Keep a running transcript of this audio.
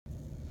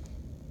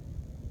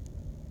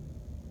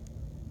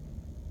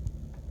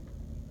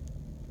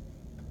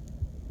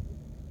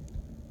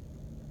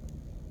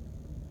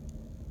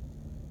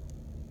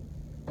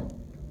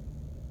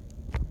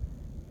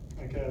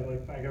I'd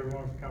like to thank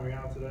everyone for coming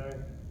out today.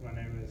 My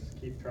name is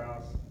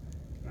Krause,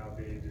 and I'll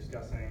be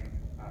discussing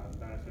the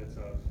benefits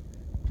of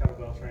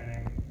kettlebell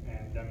training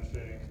and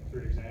demonstrating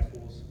 3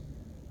 examples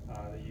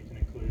that you can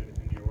include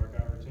into your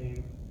workout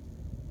routine.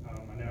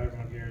 I know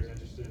everyone here is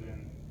interested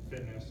in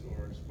fitness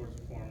or sports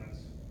performance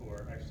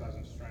or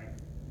exercising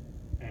strength,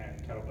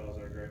 and kettlebells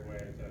are a great way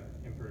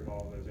to improve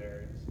all of those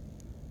areas.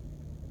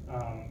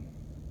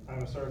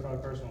 I'm a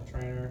certified personal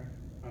trainer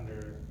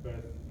under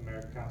both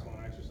American Council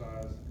on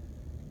Exercise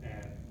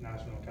and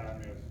National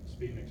Academy of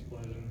Speed and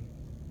Explosion,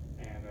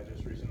 and I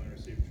just recently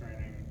received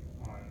training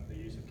on the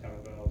use of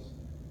kettlebells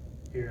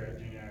here at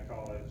Junior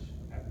College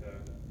at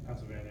the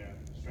Pennsylvania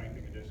Strength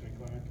and Conditioning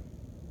Clinic.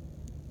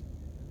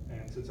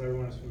 And since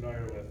everyone is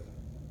familiar with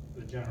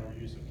the general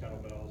use of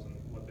kettlebells and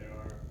what they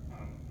are,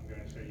 I'm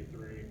going to show you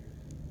 3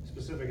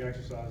 specific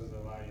exercises that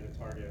allow you to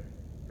target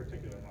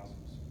particular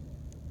muscles.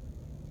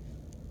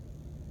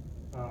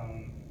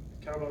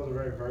 Kettlebells are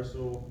very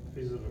versatile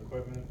pieces of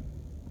equipment.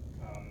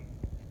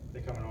 They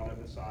come in all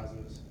different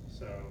sizes,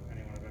 so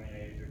anyone of any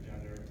age or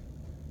gender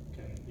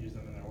can use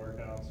them in their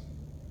workouts.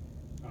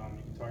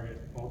 You can target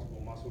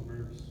multiple muscle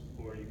groups,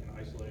 or you can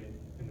isolate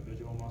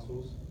individual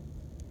muscles.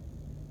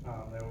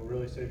 They will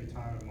really save you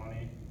time and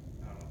money.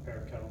 A pair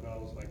of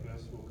kettlebells like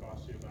this will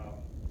cost you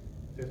about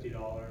 $50,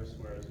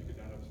 whereas you could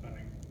end up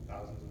spending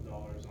thousands of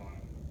dollars on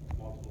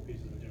multiple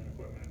pieces of gym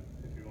equipment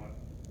if you want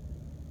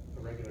a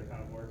regular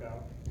kind of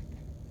workout.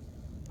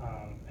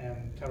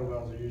 And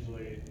kettlebells are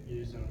usually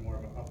used in more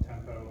of an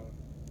up-tempo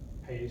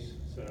pace,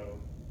 so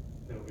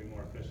it'll be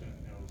more efficient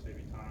and it'll save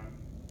you time.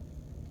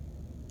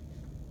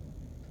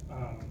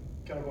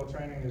 Kettlebell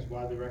training is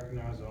widely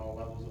recognized at all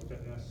levels of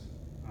fitness,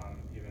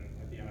 even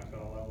at the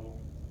NFL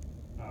level.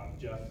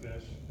 Jeff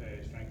Fish,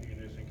 a strength and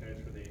conditioning coach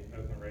for the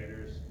Oakland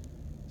Raiders,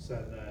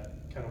 said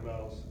that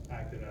kettlebells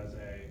acted as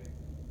a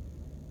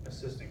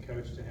assistant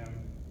coach to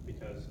him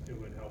because it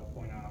would help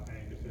point out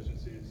any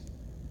deficiencies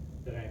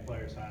that any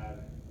players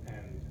had,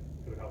 and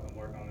it would help them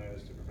work on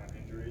those to prevent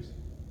injuries.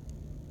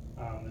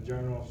 The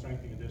Journal of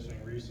Strength and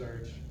Conditioning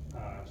Research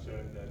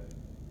showed that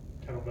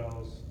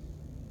kettlebells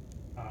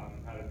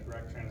had a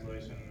direct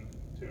translation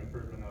to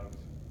improvement of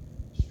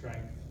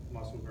strength,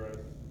 muscle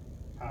growth,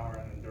 power,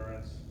 and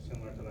endurance,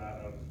 similar to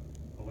that of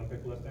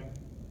Olympic lifting.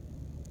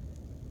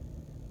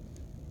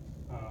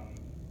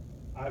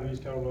 I've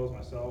used kettlebells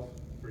myself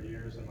for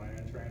years in my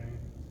own training,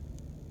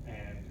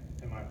 and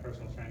in my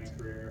personal training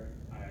career,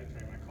 I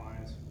train my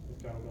clients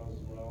with kettlebells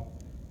as well,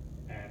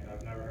 and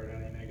I've never heard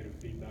any negative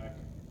feedback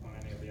on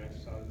any of the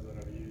exercises that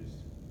I've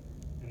used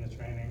in the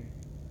training.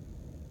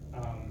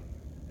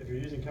 If you're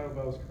using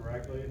kettlebells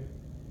correctly,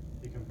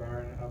 you can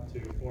burn up to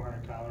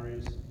 400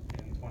 calories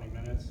in 20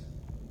 minutes,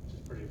 which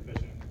is pretty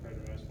efficient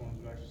compared to most forms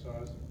of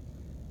exercise.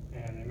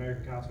 And the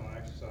American Council on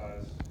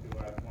Exercise, who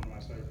I have one of my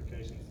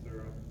certifications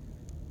through,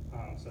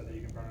 said that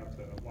you can burn up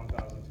to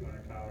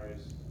 1,200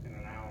 calories in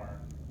an hour,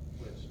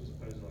 which as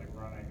opposed to like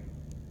running,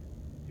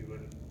 you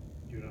would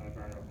only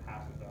burn about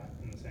half of that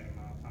in the same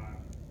amount of time.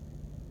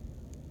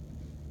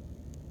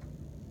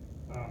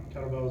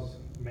 Kettlebell's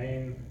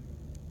main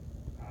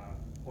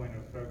point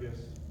of focus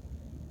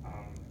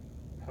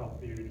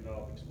help you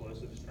develop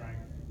explosive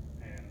strength,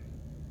 and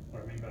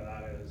what I mean by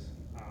that is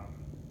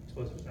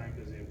explosive strength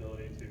is the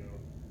ability to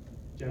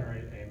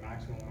generate a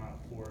maximum amount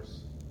of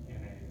force in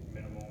a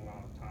minimal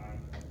amount of time.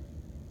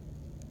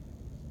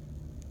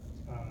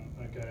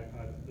 Okay,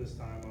 at this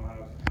time I'll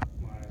have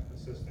my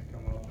assistant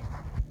come up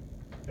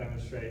and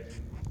demonstrate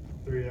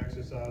 3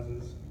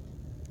 exercises.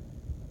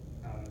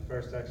 The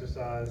first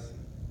exercise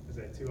is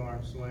a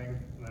 2-arm swing,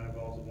 and that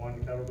involves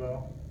 1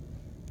 kettlebell.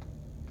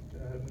 Go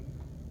ahead and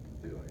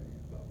do like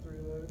about 3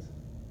 of those.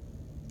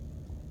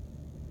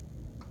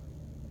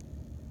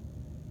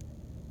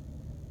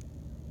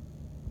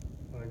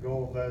 The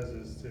goal of those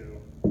is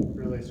to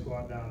really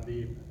squat down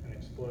deep and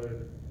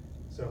explode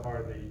so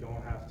hard that you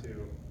don't have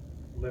to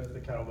lift the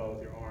kettlebell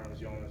with your arms.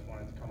 You almost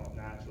want it to come up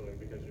naturally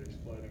because you're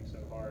exploding so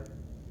hard.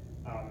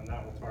 And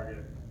that will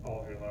target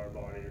all of your lower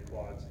body, your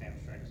quads,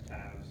 hamstrings,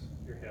 calves,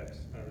 your hips,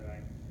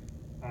 everything.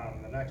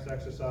 The next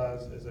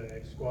exercise is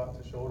a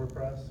squat to shoulder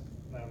press.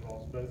 That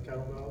involves both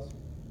kettlebells.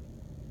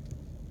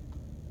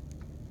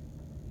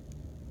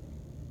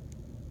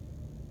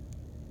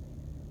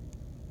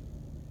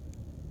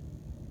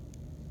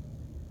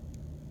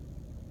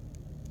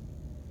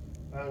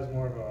 That is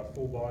more of a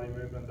full body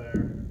movement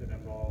there. It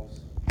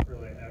involves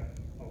really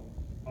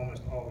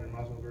almost all of your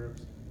muscle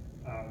groups.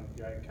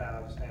 You got your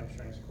calves,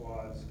 hamstrings,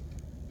 quads,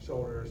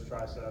 shoulders,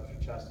 triceps,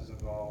 your chest is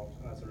involved.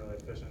 That's a really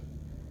efficient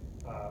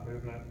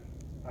movement.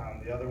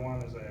 The other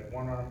one is a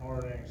 1-arm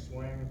alternating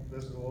swing.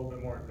 This is a little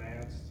bit more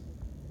advanced.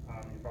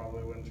 You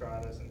probably wouldn't try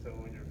this until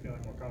you're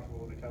feeling more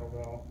comfortable with the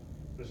kettlebell.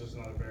 There's just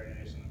another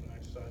variation of an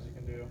exercise you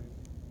can do.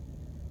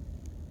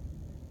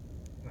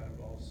 That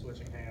involves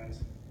switching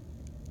hands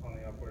on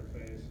the upward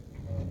phase.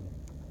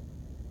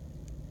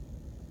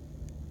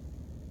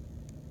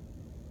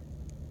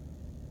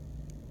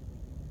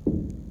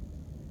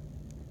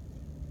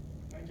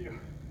 Thank you.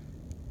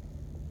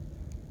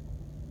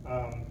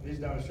 These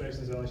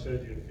demonstrations only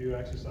showed you a few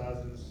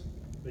exercises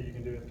that you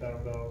can do with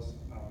kettlebells.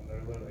 There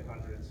are literally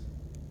hundreds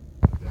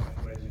of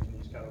different ways you can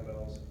use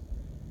kettlebells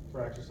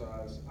for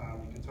exercise.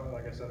 You can target,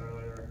 like I said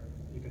earlier,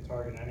 you can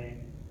target any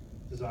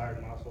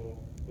desired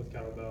muscle with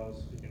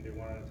kettlebells. You can do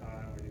one at a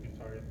time, or you can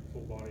target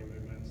full body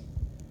movements.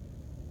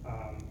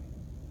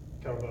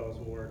 Kettlebells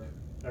will work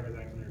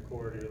everything from your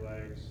core to your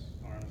legs,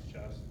 arms,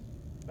 chest,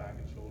 back,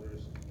 and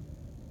shoulders.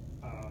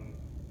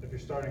 If you're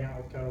starting out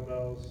with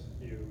kettlebells,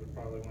 you would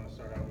probably want to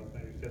start out with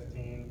maybe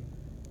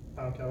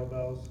 15-pound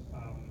kettlebells.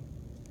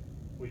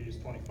 We use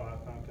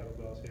 25-pound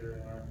kettlebells here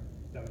in our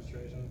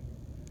demonstration.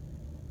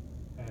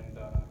 And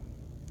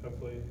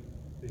hopefully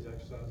these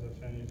exercises I've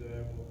shown you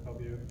today will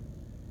help you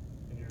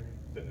in your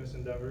fitness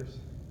endeavors,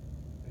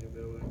 and you'll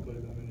be able to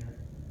include them in your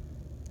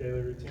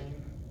daily routine.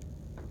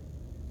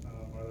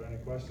 Are there any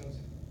questions?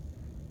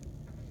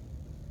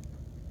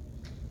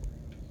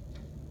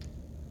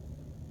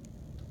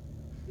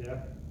 Yeah?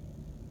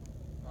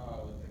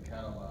 With the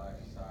kettlebell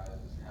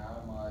exercises,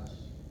 how much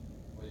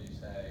would you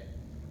say,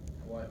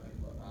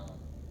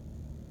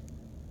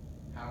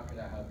 how could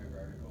that help your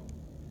vertical?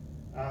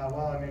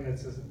 Well, I mean,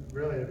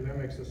 it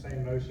mimics the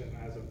same motion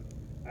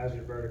as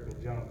your vertical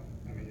jump.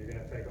 I mean, you're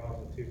going to take off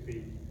with 2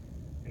 feet,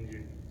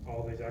 and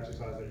all these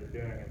exercises that you're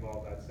doing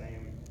involve that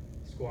same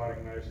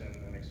squatting motion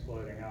and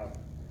exploding up.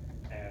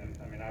 And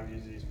I mean, I've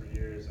used these for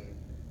years, and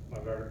my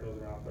vertical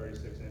is around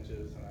 36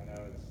 inches, and I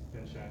know it's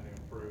been shown to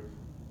improve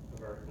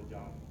the vertical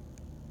jump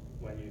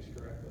when used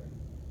correctly.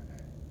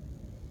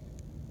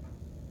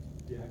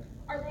 Yeah.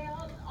 Are they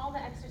all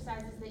the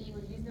exercises that you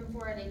would use them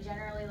for, are they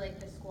generally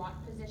like the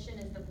squat position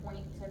is the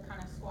point to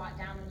kind of squat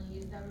down when you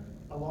use them?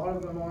 A lot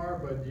of them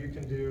are, but you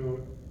can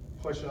do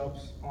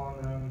push-ups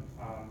on them.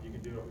 You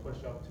can do a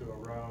push-up to a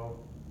row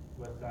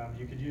with them.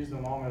 You could use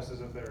them almost as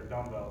if they were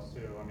dumbbells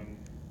too. I mean,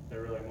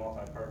 they're really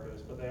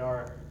multi-purpose, but they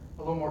are a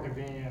little more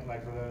convenient,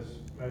 like for those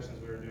motions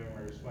we were doing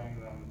where you're swinging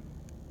them,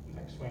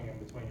 like swinging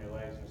between your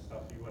legs and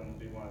stuff. You wouldn't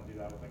want to do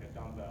that with like a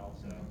dumbbell.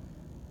 So,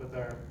 but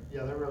they're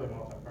really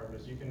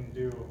multi-purpose. You can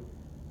do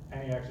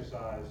any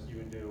exercise you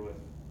would do with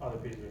other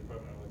pieces of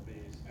equipment with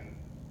these, and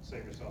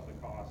save yourself the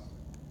cost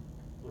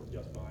with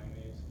just buying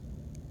these.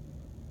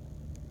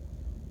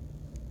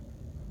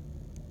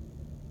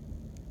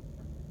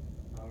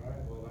 All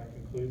right, well, that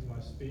concludes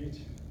my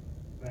speech.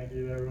 Thank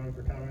you to everyone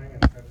for coming,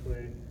 and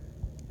hopefully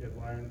you've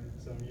learned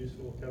some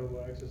useful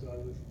kettlebell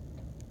exercises.